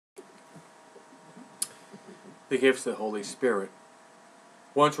The gifts of the Holy Spirit.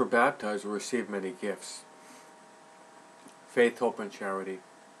 Once we're baptized, we receive many gifts. Faith, hope, and charity.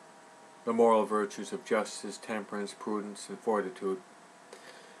 The moral virtues of justice, temperance, prudence, and fortitude.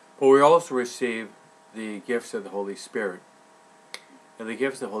 But we also receive the gifts of the Holy Spirit. And the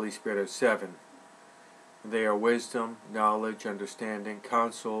gifts of the Holy Spirit are 7. They are wisdom, knowledge, understanding,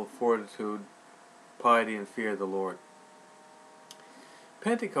 counsel, fortitude, piety, and fear of the Lord.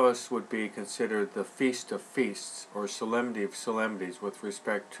 Pentecost would be considered the feast of feasts, or solemnity of solemnities, with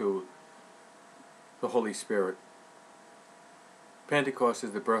respect to the Holy Spirit. Pentecost is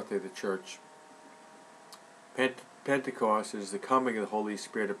the birthday of the Church. Pentecost is the coming of the Holy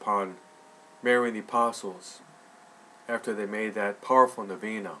Spirit upon Mary and the Apostles, after they made that powerful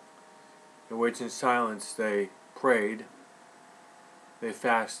novena, in which in silence they prayed, they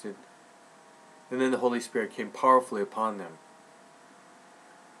fasted, and then the Holy Spirit came powerfully upon them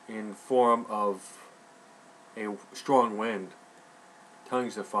in form of a strong wind,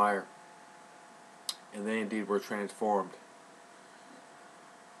 tongues of fire, and they indeed were transformed.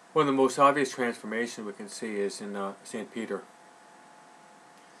 One of the most obvious transformations we can see is in St. Peter.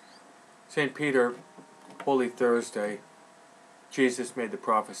 St. Peter, Holy Thursday, Jesus made the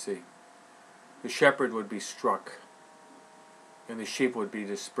prophecy. The shepherd would be struck, and the sheep would be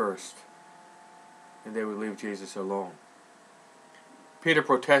dispersed, and they would leave Jesus alone. Peter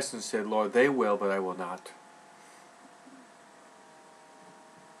protested and said, "Lord, they will, but I will not."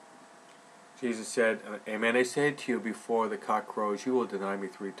 Jesus said, "Amen, I say to you, before the cock crows, you will deny me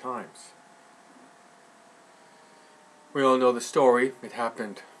 3 times." We all know the story. It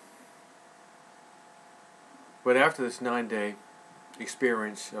happened. But after this 9-day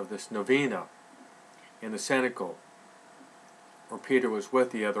experience of this novena in the cenacle, where Peter was with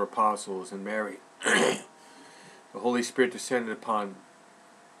the other apostles and Mary, the Holy Spirit descended upon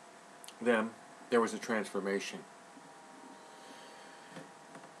them. There was a transformation.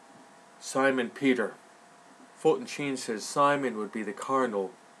 Simon Peter. Fulton Sheen says Simon would be the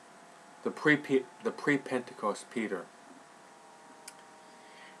carnal, the pre-Pentecost Peter.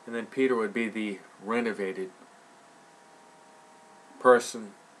 And then Peter would be the renovated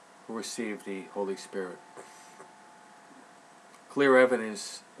person who received the Holy Spirit. Clear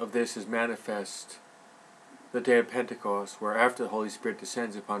evidence of this is manifest the day of Pentecost, where after the Holy Spirit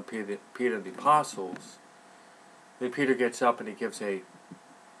descends upon Peter and the apostles, then Peter gets up and he gives a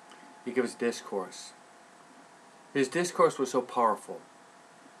discourse. His discourse was so powerful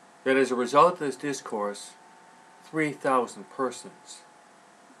that as a result of this discourse, 3,000 persons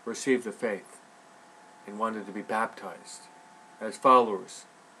received the faith and wanted to be baptized as followers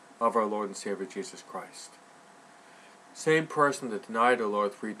of our Lord and Savior Jesus Christ. Same person that denied our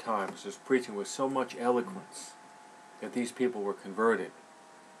Lord 3 times was preaching with so much eloquence that these people were converted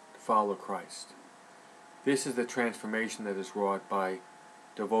to follow Christ. This is the transformation that is wrought by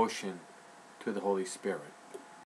devotion to the Holy Spirit.